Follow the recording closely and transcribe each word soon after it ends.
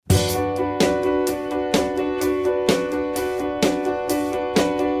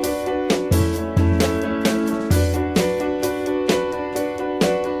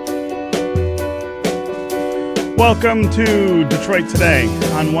Welcome to Detroit Today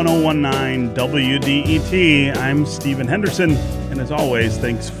on 1019 WDET. I'm Stephen Henderson, and as always,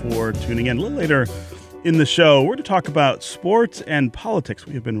 thanks for tuning in. A little later in the show, we're going to talk about sports and politics.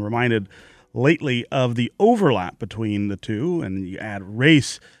 We have been reminded lately of the overlap between the two, and you add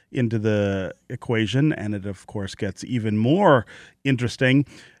race into the equation, and it, of course, gets even more interesting.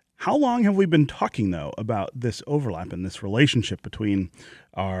 How long have we been talking, though, about this overlap and this relationship between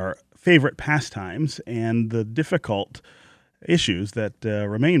our favorite pastimes and the difficult issues that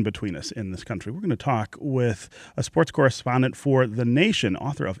remain between us in this country? We're going to talk with a sports correspondent for The Nation,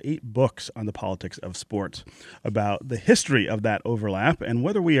 author of 8 books on the politics of sports, about the history of that overlap and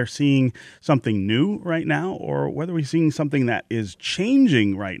whether we are seeing something new right now or whether we're seeing something that is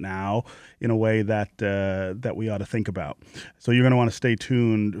changing right now in a way that that we ought to think about. So you're going to want to stay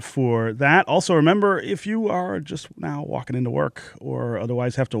tuned for that. Also, remember, if you are just now walking into work or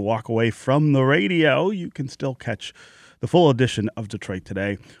otherwise have to walk away from the radio, you can still catch the full edition of Detroit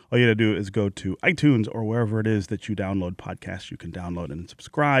Today. All you got to do is go to iTunes or wherever it is that you download podcasts. You can download and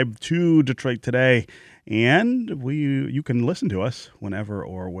subscribe to Detroit Today, and you can listen to us whenever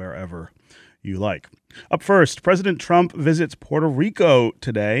or wherever you like. Up first, President Trump visits Puerto Rico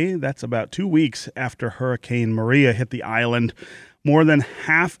today. That's about 2 weeks after Hurricane Maria hit the island. More than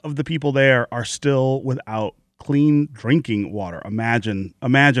half of the people there are still without clean drinking water. Imagine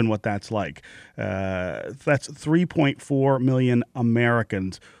what that's like. That's 3.4 million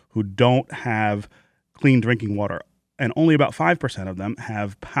Americans who don't have clean drinking water, and only about 5% of them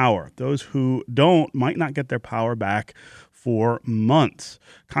have power. Those who don't might not get their power back for months.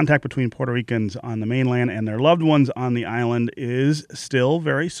 Contact between Puerto Ricans on the mainland and their loved ones on the island is still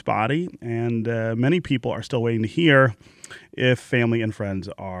very spotty, and many people are still waiting to hear if family and friends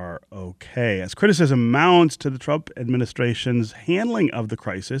are okay. As criticism mounts to the Trump administration's handling of the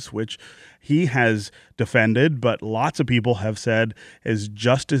crisis, which he has defended, but lots of people have said is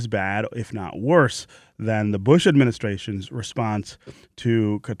just as bad, if not worse, than the Bush administration's response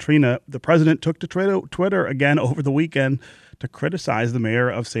to Katrina, the president took to Twitter again over the weekend to criticize the mayor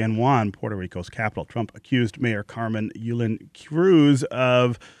of San Juan, Puerto Rico's capital. Trump accused Mayor Carmen Yulín Cruz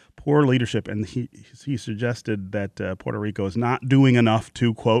of poor leadership, and he suggested that Puerto Rico is not doing enough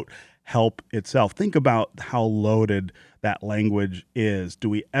to, quote, help itself. Think about how loaded that language is. Do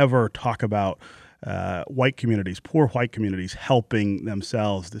we ever talk about white communities, poor white communities, helping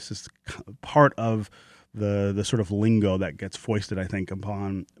themselves? This is part of the sort of lingo that gets foisted, I think,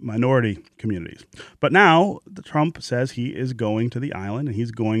 upon minority communities. But now Trump says he is going to the island and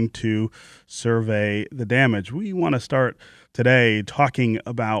he's going to survey the damage. We want to start today talking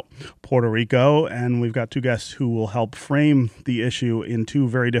about Puerto Rico, and we've got 2 guests who will help frame the issue in 2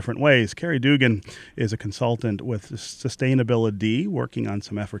 very different ways. Kerry Duggan is a consultant with Sustainability, working on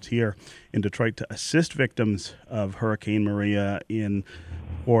some efforts here in Detroit to assist victims of Hurricane Maria in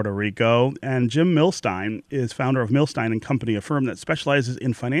Puerto Rico. And Jim Milstein is founder of Milstein & Company, a firm that specializes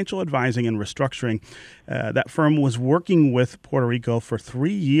in financial advising and restructuring. That firm was working with Puerto Rico for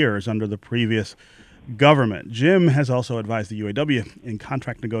 3 years under the previous government. Jim has also advised the UAW in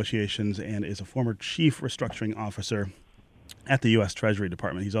contract negotiations and is a former chief restructuring officer at the U.S. Treasury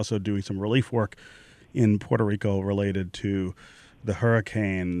Department. He's also doing some relief work in Puerto Rico related to the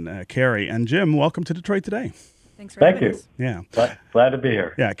hurricane. Kerry and Jim, welcome to Detroit Today. Thanks for having us. Yeah. Glad to be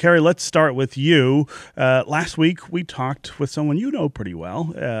here. Yeah. Kerry, let's start with you. Last week, we talked with someone you know pretty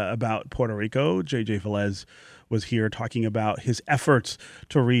well about Puerto Rico. J.J. Velez was here talking about his efforts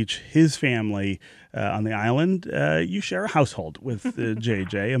to reach his family on the island. You share a household with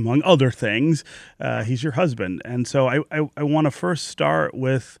J.J., among other things. He's your husband. And so I want to first start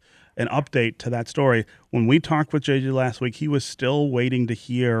with an update to that story. When we talked with J.J. last week, he was still waiting to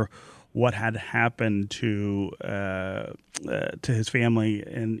hear what had happened to his family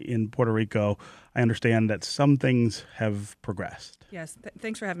in Puerto Rico. I understand that some things have progressed. Yes,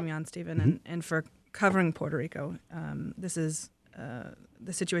 thanks for having me on, Stephen, and for covering Puerto Rico. This is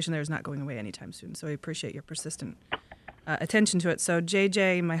the situation there is not going away anytime soon, so I appreciate your persistent attention to it. So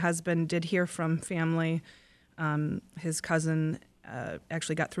JJ, my husband, did hear from family. His cousin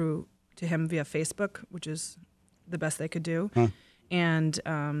actually got through to him via Facebook, which is the best they could do. Huh.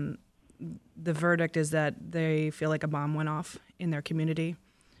 And the verdict is that they feel like a bomb went off in their community.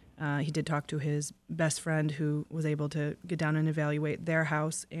 He did talk to his best friend who was able to get down and evaluate their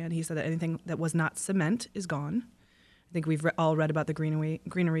house, and he said that anything that was not cement is gone. I think we've all read about the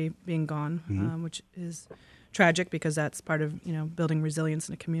greenery being gone, which is tragic because that's part of building resilience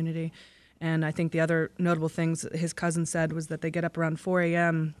in a community. And I think the other notable things his cousin said was that they get up around 4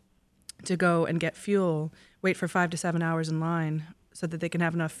 a.m. to go and get fuel, wait for 5 to 7 hours in line, so that they can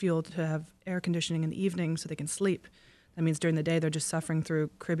have enough fuel to have air conditioning in the evening so they can sleep. That means during the day they're just suffering through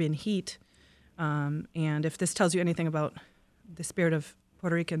Caribbean heat. And if this tells you anything about the spirit of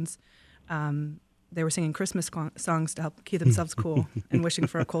Puerto Ricans, they were singing Christmas songs to help keep themselves cool and wishing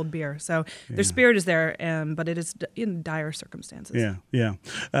for a cold beer. So their spirit is there, but it is in dire circumstances. Yeah.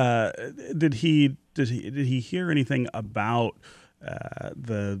 Did he hear anything about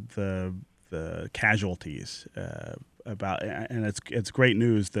the casualties? And it's great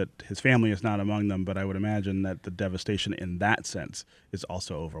news that his family is not among them, but I would imagine that the devastation in that sense is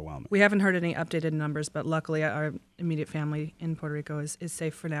also overwhelming. We haven't heard any updated numbers, but luckily our immediate family in Puerto Rico is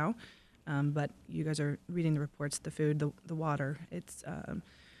safe for now. But you guys are reading the reports, the food, the water. It's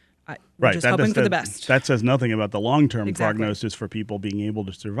we're just hoping for the best. That says nothing about the long-term Exactly. prognosis for people being able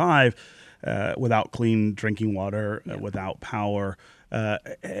to survive without clean drinking water, without power.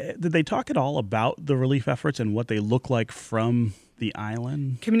 Did they talk at all about the relief efforts and what they look like from the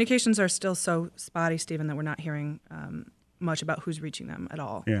island? Communications are still so spotty, Stephen, that we're not hearing much about who's reaching them at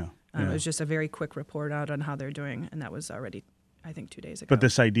all. Yeah. It was just a very quick report out on how they're doing, and that was already, I think, 2 days ago. But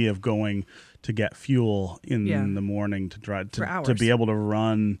this idea of going to get fuel in the morning to try to be able to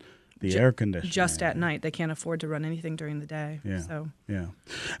run the air conditioning just at night, they can't afford to run anything during the day.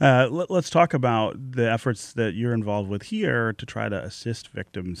 Let's talk about the efforts that you're involved with here to try to assist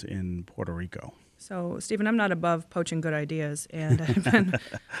victims in Puerto Rico. So, Stephen, I'm not above poaching good ideas, and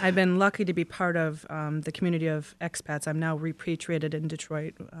I've been lucky to be part of the community of expats. I'm now repatriated in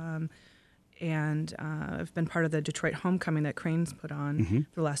Detroit. And I've been part of the Detroit homecoming that Crane's put on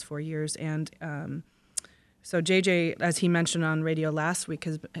for the last 4 years. And so JJ, as he mentioned on radio last week,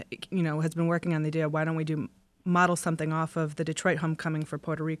 has been working on the idea, why don't we model something off of the Detroit homecoming for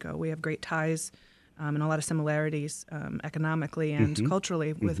Puerto Rico? We have great ties and a lot of similarities economically and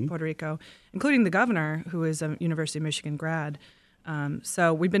culturally with Puerto Rico, including the governor, who is a University of Michigan grad.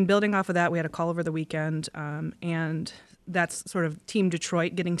 So we've been building off of that. We had a call over the weekend, and that's sort of Team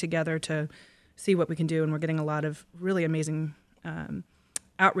Detroit getting together to see what we can do, and we're getting a lot of really amazing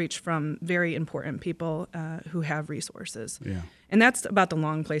outreach from very important people who have resources. Yeah. And that's about the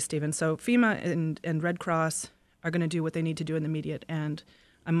long play, Stephen. So FEMA and Red Cross are going to do what they need to do in the immediate, and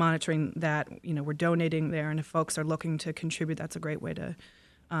I'm monitoring that. We're donating there, and if folks are looking to contribute, that's a great way to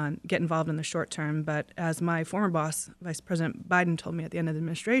get involved in the short term. But as my former boss, Vice President Biden, told me at the end of the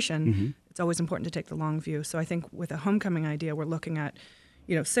administration, it's always important to take the long view. So I think with a homecoming idea, we're looking at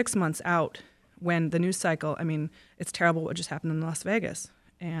 6 months out, when the news cycle, it's terrible what just happened in Las Vegas.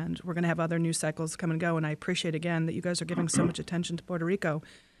 And we're going to have other news cycles come and go. And I appreciate, again, that you guys are giving so much attention to Puerto Rico.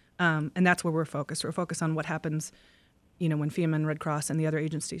 And that's where we're focused. We're focused on what happens, when FEMA and Red Cross and the other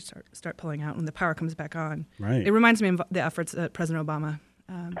agencies start pulling out, when the power comes back on. Right. It reminds me of the efforts that President Obama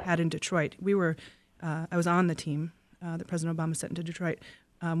had in Detroit. I was on the team that President Obama sent into Detroit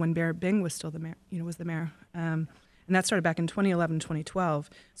when Bear Bing was still the mayor. Was the mayor. And that started back in 2011, 2012.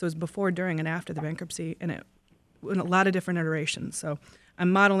 So it was before, during, and after the bankruptcy, and it in a lot of different iterations. So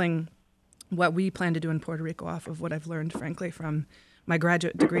I'm modeling what we plan to do in Puerto Rico off of what I've learned, frankly, from my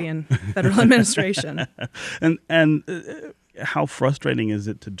graduate degree in federal administration. And how frustrating is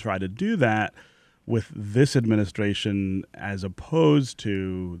it to try to do that with this administration as opposed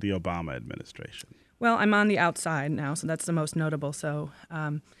to the Obama administration? Well, I'm on the outside now, so that's the most notable. So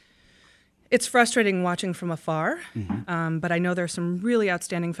it's frustrating watching from afar, but I know there are some really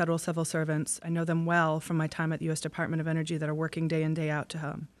outstanding federal civil servants. I know them well from my time at the U.S. Department of Energy that are working day in, day out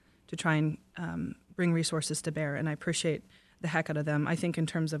to try and bring resources to bear, and I appreciate the heck out of them. I think in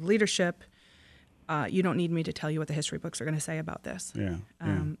terms of leadership, you don't need me to tell you what the history books are going to say about this.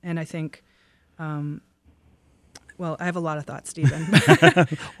 And I think, well, I have a lot of thoughts, Stephen.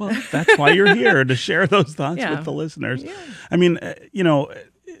 Well, that's why you're here, to share those thoughts with the listeners. Yeah.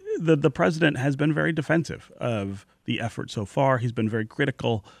 The president has been very defensive of the effort so far. He's been very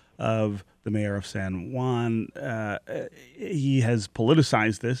critical of the mayor of San Juan. He has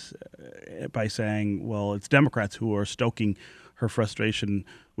politicized this by saying, well, it's Democrats who are stoking her frustration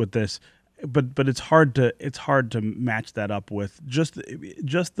with this. But it's hard to match that up with just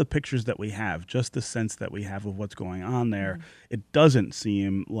the pictures that we have, just the sense that we have of what's going on there. It doesn't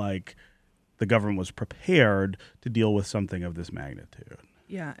seem like the government was prepared to deal with something of this magnitude.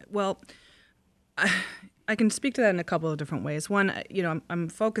 Yeah, well, I can speak to that in a couple of different ways. One, I'm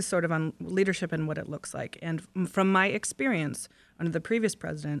focused sort of on leadership and what it looks like. And from my experience under the previous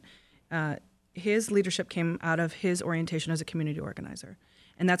president, his leadership came out of his orientation as a community organizer.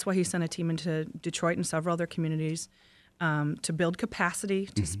 And that's why he sent a team into Detroit and several other communities to build capacity,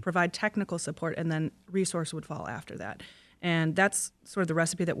 to provide technical support, and then resource would follow after that. And that's sort of the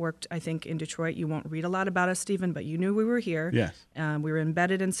recipe that worked, I think, in Detroit. You won't read a lot about us, Stephen, but you knew we were here. Yes. We were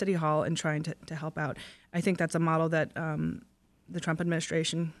embedded in City Hall and trying to help out. I think that's a model that the Trump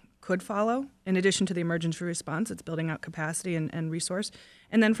administration could follow. In addition to the emergency response, it's building out capacity and resource.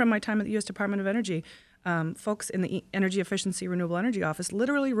 And then from my time at the U.S. Department of Energy, folks in the Energy Efficiency Renewable Energy Office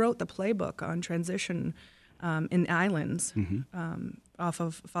literally wrote the playbook on transition in islands off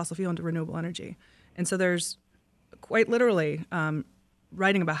of fossil fuel into renewable energy. And so there's quite literally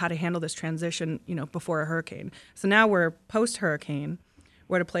writing about how to handle this transition, before a hurricane. So now we're post-hurricane.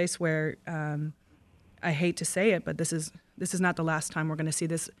 We're at a place where I hate to say it, but this is not the last time we're going to see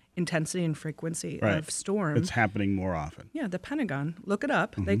this intensity and frequency of storm. It's happening more often. Yeah, the Pentagon, look it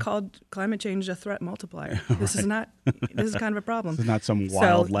up. They called climate change a threat multiplier. This is not. This is kind of a problem. This is not some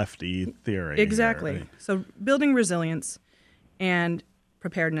wild lefty theory. Exactly. Here, right? So building resilience and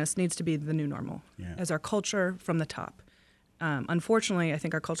preparedness needs to be the new normal as our culture from the top. Unfortunately, I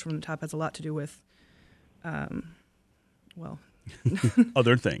think our culture from the top has a lot to do with,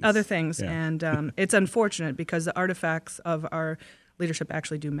 other things. Other things. Yeah. And it's unfortunate because the artifacts of our leadership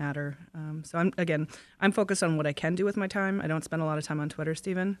actually do matter. So I'm focused on what I can do with my time. I don't spend a lot of time on Twitter,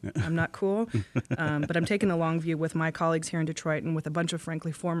 Stephen. I'm not cool. But I'm taking a long view with my colleagues here in Detroit and with a bunch of,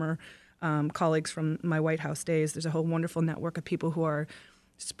 frankly, former colleagues from my White House days. There's a whole wonderful network of people who are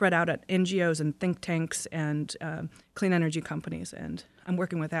spread out at NGOs and think tanks and clean energy companies. And I'm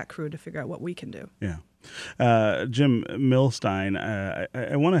working with that crew to figure out what we can do. Yeah. Jim Milstein,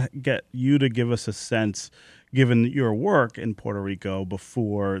 I want to get you to give us a sense, given your work in Puerto Rico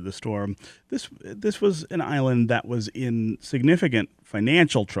before the storm. This was an island that was in significant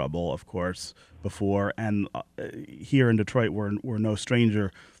financial trouble, of course, before, and here in Detroit we're no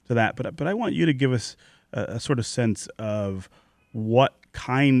stranger to that. But I want you to give us a sort of sense of what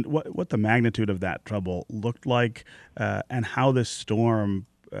the magnitude of that trouble looked like, and how this storm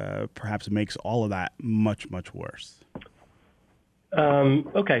perhaps makes all of that much, much worse.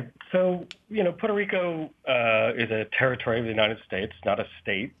 Okay. So, Puerto Rico is a territory of the United States, not a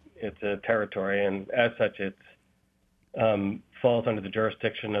state. It's a territory, and as such, it falls under the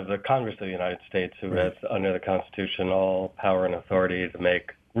jurisdiction of the Congress of the United States, who has, under the Constitution, all power and authority to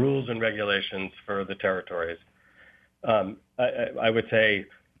make rules and regulations for the territories. I would say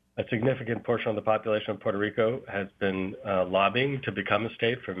a significant portion of the population of Puerto Rico has been lobbying to become a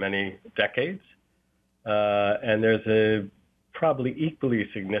state for many decades. And there's a probably equally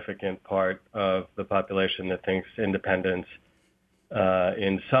significant part of the population that thinks independence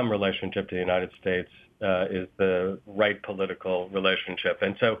in some relationship to the United States is the right political relationship.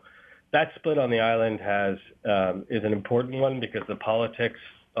 And so that split on the island is an important one because the politics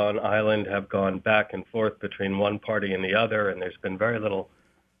on island have gone back and forth between one party and the other, and there's been very little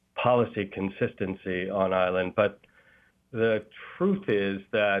policy consistency on island. But the truth is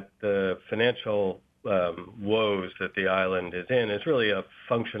that the financial woes that the island is in is really a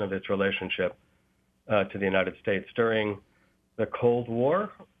function of its relationship to the United States. During the Cold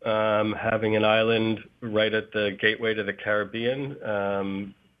War, having an island right at the gateway to the Caribbean,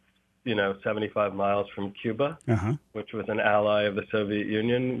 75 miles from Cuba, which was an ally of the Soviet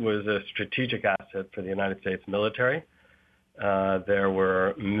Union, was a strategic asset for the United States military. There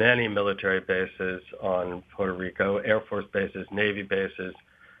were many military bases on Puerto Rico, Air Force bases, Navy bases,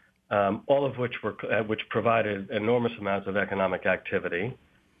 all of which provided enormous amounts of economic activity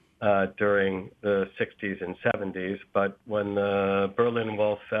during the 60s and 70s. But when the Berlin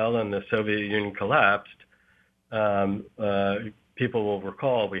Wall fell and the Soviet Union collapsed, people will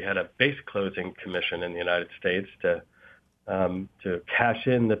recall we had a base closing commission in the United States to cash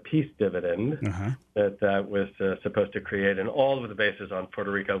in the peace dividend that was supposed to create. And all of the bases on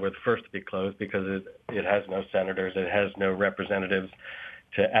Puerto Rico were the first to be closed because it has no senators, it has no representatives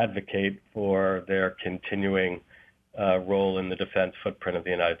to advocate for their continuing role in the defense footprint of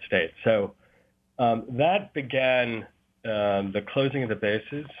the United States. So that began, the closing of the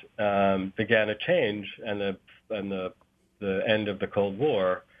bases began a change, and the end of the Cold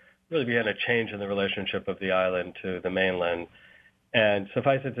War really began a change in the relationship of the island to the mainland. And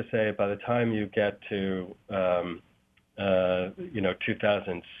suffice it to say, by the time you get to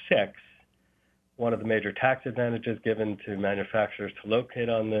 2006, one of the major tax advantages given to manufacturers to locate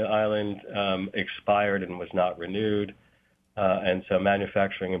on the island expired and was not renewed. And so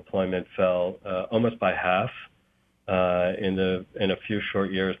manufacturing employment fell almost by half in a few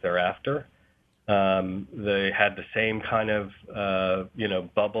short years thereafter. They had the same kind of,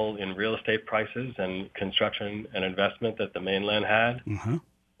 bubble in real estate prices and construction and investment that the mainland had.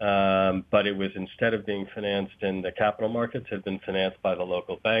 But it was, instead of being financed in the capital markets, had been financed by the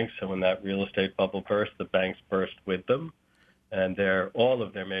local banks. So when that real estate bubble burst, the banks burst with them. and all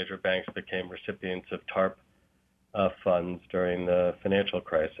of their major banks became recipients of TARP funds during the financial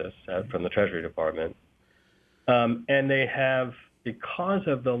crisis from the Treasury Department. And they have, because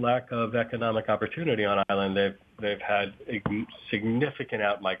of the lack of economic opportunity on island, they've had a significant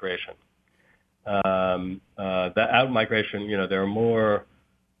outmigration. The outmigration, there are more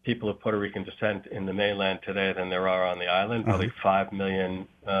people of Puerto Rican descent in the mainland today than there are on the island. Probably 5 million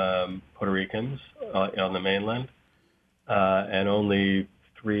Puerto Ricans on the mainland, and only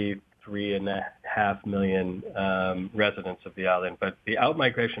 3.5 million residents of the island. But the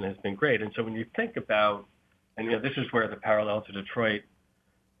outmigration has been great. And so when you think about, and this is where the parallel to Detroit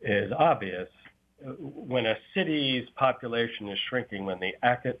is obvious, when a city's population is shrinking, when the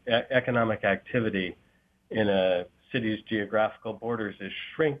economic activity in a city's geographical borders is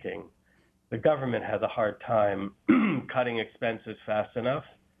shrinking, the government has a hard time cutting expenses fast enough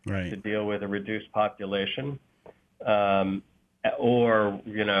to deal with a reduced population, or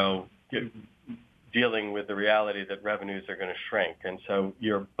dealing with the reality that revenues are going to shrink. And so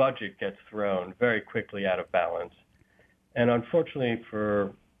your budget gets thrown very quickly out of balance. And unfortunately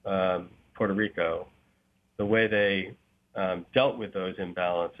for Puerto Rico, the way they dealt with those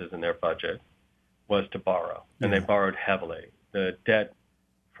imbalances in their budget was to borrow, and they borrowed heavily. The debt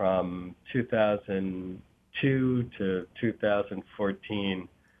from 2002 to 2014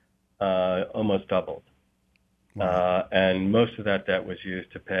 almost doubled. And most of that debt was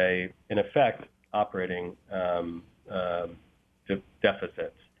used to pay, in effect, operating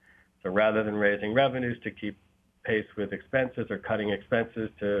deficits. So rather than raising revenues to keep pace with expenses or cutting expenses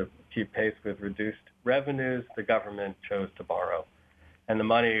to keep pace with reduced revenues, the government chose to borrow. And the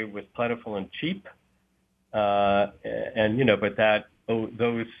money was plentiful and cheap. But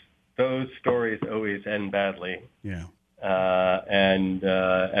those stories always end badly. Yeah.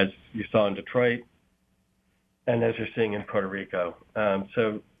 As you saw in Detroit, and as you're seeing in Puerto Rico.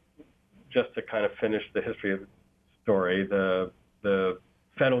 So just to kind of finish the history of the story, the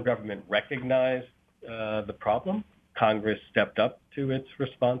federal government recognized the problem. Congress stepped up to its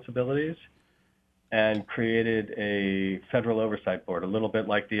responsibilities and created a federal oversight board, a little bit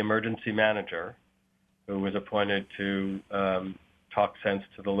like the emergency manager, who was appointed to talk sense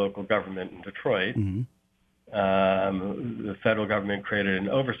to the local government in Detroit. Mm-hmm. The federal government created an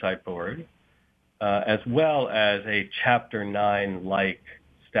oversight board, as well as a Chapter 9-like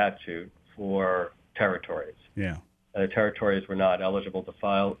statute for territories. Yeah. Territories were not eligible to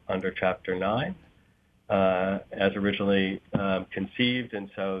file under Chapter 9 as originally conceived, and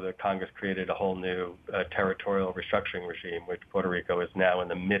so the Congress created a whole new territorial restructuring regime, which Puerto Rico is now in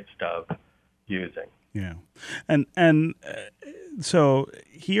the midst of using. Yeah. And so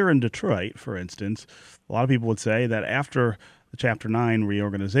here in Detroit, for instance, a lot of people would say that after the Chapter 9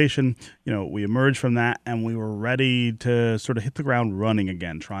 reorganization, we emerged from that and we were ready to sort of hit the ground running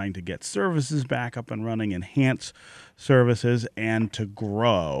again, trying to get services back up and running, enhance services, and to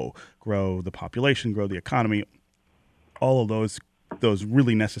grow the population, grow the economy, all of those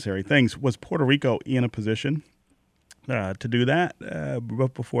really necessary things. Was Puerto Rico in a position to do that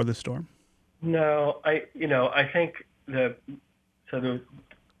before the storm? No, I think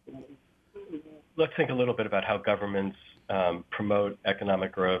let's think a little bit about how governments promote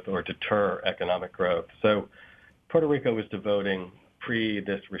economic growth or deter economic growth. So Puerto Rico was devoting, pre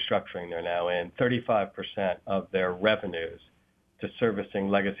this restructuring they're now in, 35% of their revenues to servicing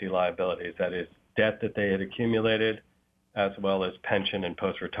legacy liabilities, that is, debt that they had accumulated, as well as pension and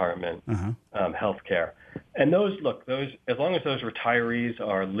post-retirement health care. And those, as long as those retirees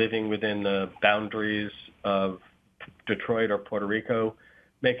are living within the boundaries of Detroit or Puerto Rico,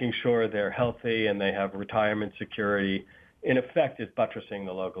 making sure they're healthy and they have retirement security, in effect, is buttressing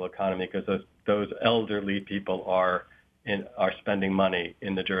the local economy, because those elderly people are spending money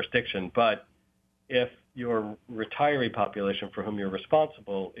in the jurisdiction. But if your retiree population for whom you're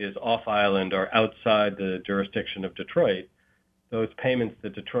responsible is off-island or outside the jurisdiction of Detroit, those payments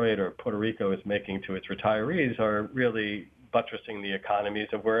that Detroit or Puerto Rico is making to its retirees are really buttressing the economies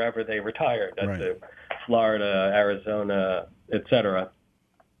of wherever they retired. That's Florida, Arizona, et cetera.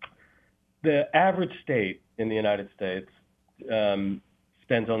 The average state in the United States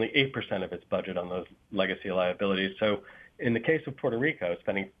spends only 8% of its budget on those legacy liabilities. So in the case of Puerto Rico,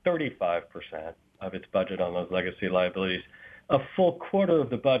 spending 35% of its budget on those legacy liabilities, a full quarter of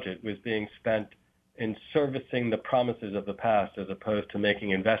the budget was being spent in servicing the promises of the past, as opposed to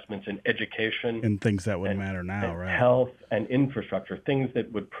making investments in education and things that would matter now, right? Health and infrastructure, things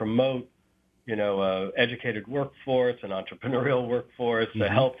that would promote, educated workforce, an entrepreneurial workforce, a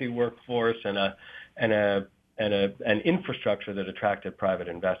healthy workforce, and an infrastructure that attracted private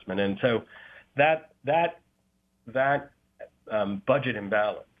investment. And so that budget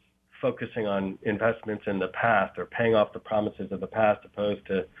imbalance, focusing on investments in the past or paying off the promises of the past opposed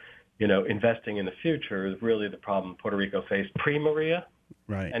to, investing in the future is really the problem Puerto Rico faced pre-Maria.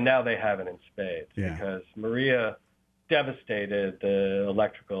 Right. And now they have it in spades because Maria devastated the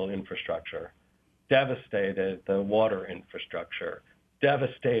electrical infrastructure, devastated the water infrastructure,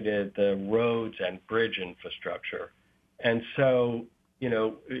 devastated the roads and bridge infrastructure. And so,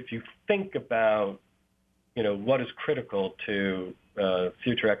 if you think about, what is critical to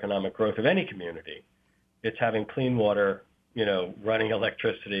future economic growth of any community, it's having clean water, running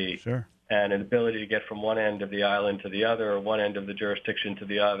electricity, sure, and an ability to get from one end of the island to the other, or one end of the jurisdiction to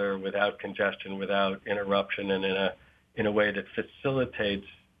the other, without congestion, without interruption, and in a way that facilitates,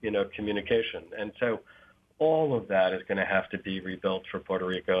 communication. And so all of that is going to have to be rebuilt for Puerto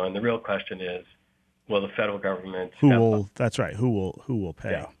Rico. And the real question is, will the federal government Who will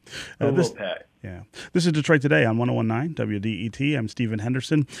pay? Yeah. Who will pay? Yeah. This is Detroit Today on 101.9 WDET. I'm Stephen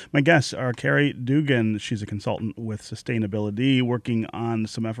Henderson. My guests are Kerry Duggan. She's a consultant with sustainability, working on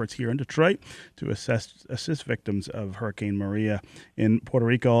some efforts here in Detroit to assist victims of Hurricane Maria in Puerto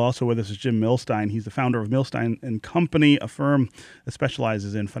Rico. Also with us is Jim Milstein. He's the founder of Milstein and Company, a firm that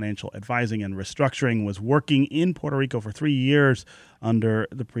specializes in financial advising and restructuring, was working in Puerto Rico for 3 years under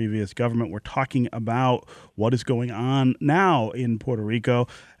the previous government. We're talking about what is going on now in Puerto Rico,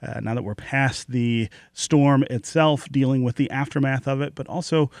 now that we're past the storm itself, dealing with the aftermath of it, but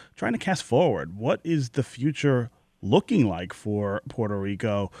also trying to cast forward. What is the future looking like for Puerto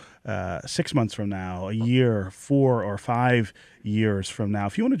Rico 6 months from now, a year, 4 or 5 years from now?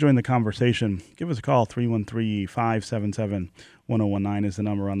 If you want to join the conversation, give us a call. 313-577-1019 is the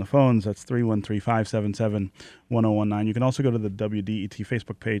number on the phones. That's 313-577-1019. You can also go to the WDET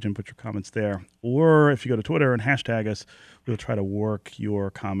Facebook page and put your comments there. Or if you go to Twitter and hashtag us, we'll try to work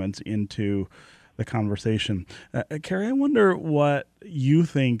your comments into the conversation. Kerry, I wonder what you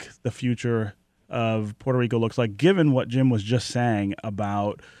think the future of Puerto Rico looks like, given what Jim was just saying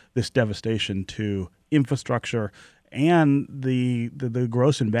about this devastation to infrastructure and the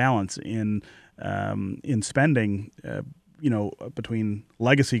gross imbalance in spending, between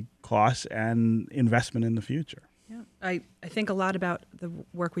legacy costs and investment in the future. Yeah, I think a lot about the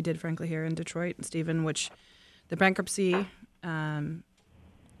work we did, frankly, here in Detroit, Stephen, which the bankruptcy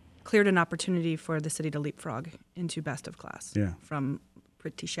cleared an opportunity for the city to leapfrog into best of class from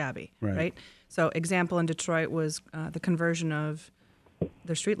pretty shabby, right? So example in Detroit was the conversion of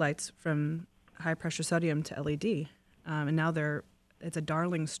their streetlights from high-pressure sodium to LED, and now it's a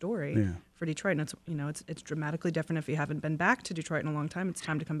darling story for Detroit, and it's dramatically different. If you haven't been back to Detroit in a long time, it's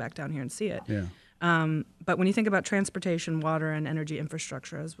time to come back down here and see it. Yeah. But when you think about transportation, water, and energy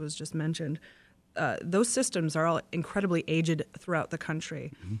infrastructure, as was just mentioned, those systems are all incredibly aged throughout the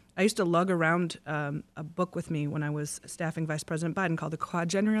country. Mm-hmm. I used to lug around a book with me when I was staffing Vice President Biden called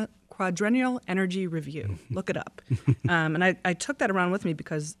the Quadrennial Energy Review. Look it up. And I took that around with me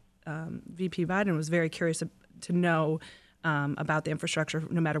because VP Biden was very curious to know about the infrastructure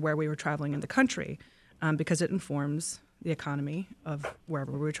no matter where we were traveling in the country, because it informs the economy of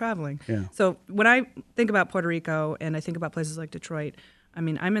wherever we were traveling. Yeah. So when I think about Puerto Rico and I think about places like Detroit, I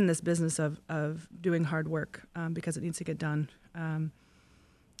mean, I'm in this business of doing hard work because it needs to get done.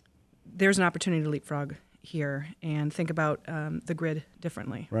 There's an opportunity to leapfrog here and think about the grid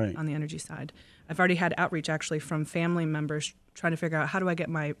differently on the energy side. I've already had outreach actually from family members trying to figure out how do I get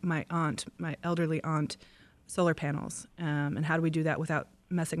my elderly aunt, solar panels, and how do we do that without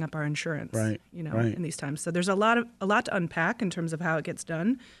messing up our insurance, in these times. So there's a lot to unpack in terms of how it gets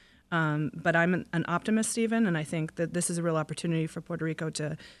done. But I'm an optimist, Stephen, and I think that this is a real opportunity for Puerto Rico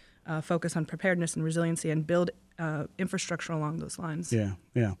to focus on preparedness and resiliency and build infrastructure along those lines. Yeah.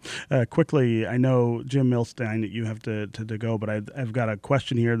 Quickly, I know, Jim Milstein, that you have to go, but I've got a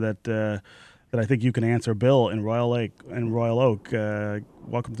question here that I think you can answer. Bill in Royal Oak,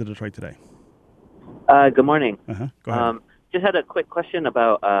 welcome to Detroit Today. Good morning. Go ahead. Just had a quick question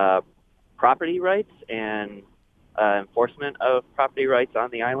about property rights and enforcement of property rights on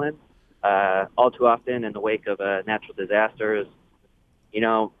the island. All too often in the wake of natural disasters,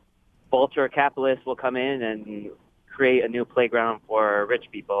 vulture capitalists will come in and create a new playground for rich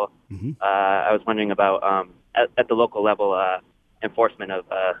people. Mm-hmm. I was wondering about, at the local level, enforcement of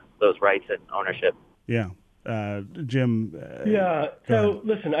those rights and ownership. Yeah. Jim? So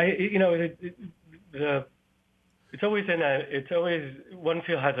listen, it's always one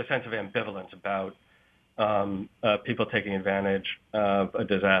has a sense of ambivalence about people taking advantage of a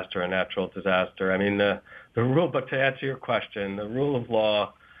disaster, a natural disaster. I mean, the rule book, to answer your question, the rule of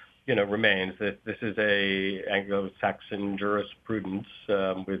law remains that this is a Anglo-Saxon jurisprudence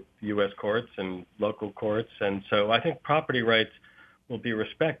with U.S. courts and local courts, and so I think property rights will be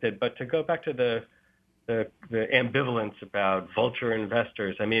respected. But to go back to the ambivalence about vulture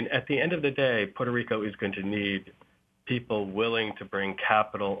investors, I mean, at the end of the day, Puerto Rico is going to need people willing to bring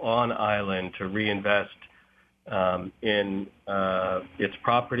capital on island to reinvest in its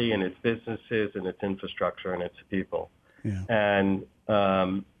property and its businesses and its infrastructure and its people. Yeah.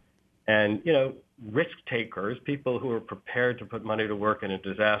 And risk takers, people who are prepared to put money to work in a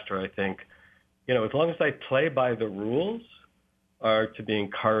disaster, I think, as long as they play by the rules, are to be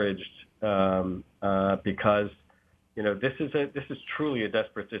encouraged because this is truly a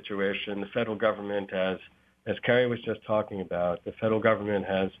desperate situation. The federal government, as Kerry was just talking about, the federal government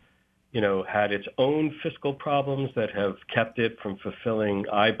has had its own fiscal problems that have kept it from fulfilling,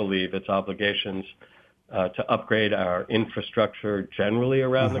 I believe, its obligations to upgrade our infrastructure generally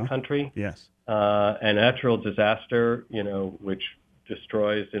around the country. Yes. A natural disaster, which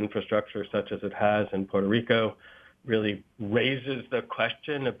destroys infrastructure such as it has in Puerto Rico, really raises the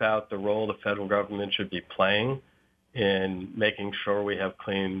question about the role the federal government should be playing in making sure we have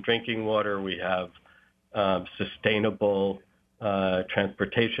clean drinking water, we have sustainable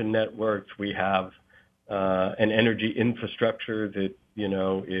transportation networks, we have an energy infrastructure that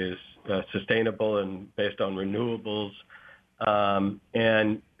is sustainable and based on renewables,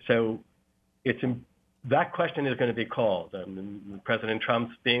 and so that question is going to be called. President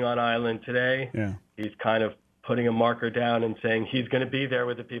Trump's being on island today. Yeah. He's kind of putting a marker down and saying he's going to be there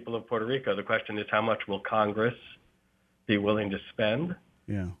with the people of Puerto Rico. The question is, how much will Congress be willing to spend?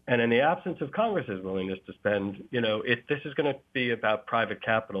 Yeah. And in the absence of Congress's willingness to spend, this is going to be about private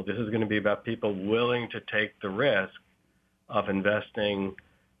capital. This is going to be about people willing to take the risk of investing,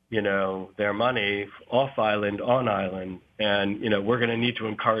 their money off island, on island. And, we're going to need to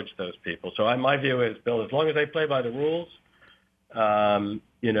encourage those people. So my view is, Bill, as long as they play by the rules,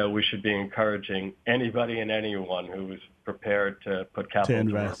 we should be encouraging anybody and anyone who is prepared to put capital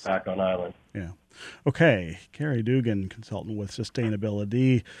to work back on island. Yeah. Okay. Kerry Duggan, consultant with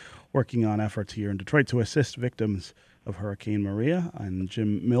Sustainability, working on efforts here in Detroit to assist victims of Hurricane Maria, and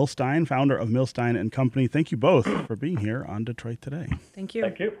Jim Milstein, founder of Milstein and Company. Thank you both for being here on Detroit Today. Thank you.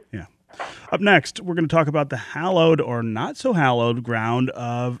 Thank you. Yeah. Up next, we're going to talk about the hallowed or not so hallowed ground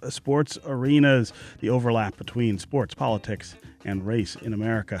of sports arenas, the overlap between sports, politics, and race in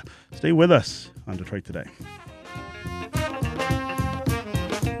America. Stay with us on Detroit Today.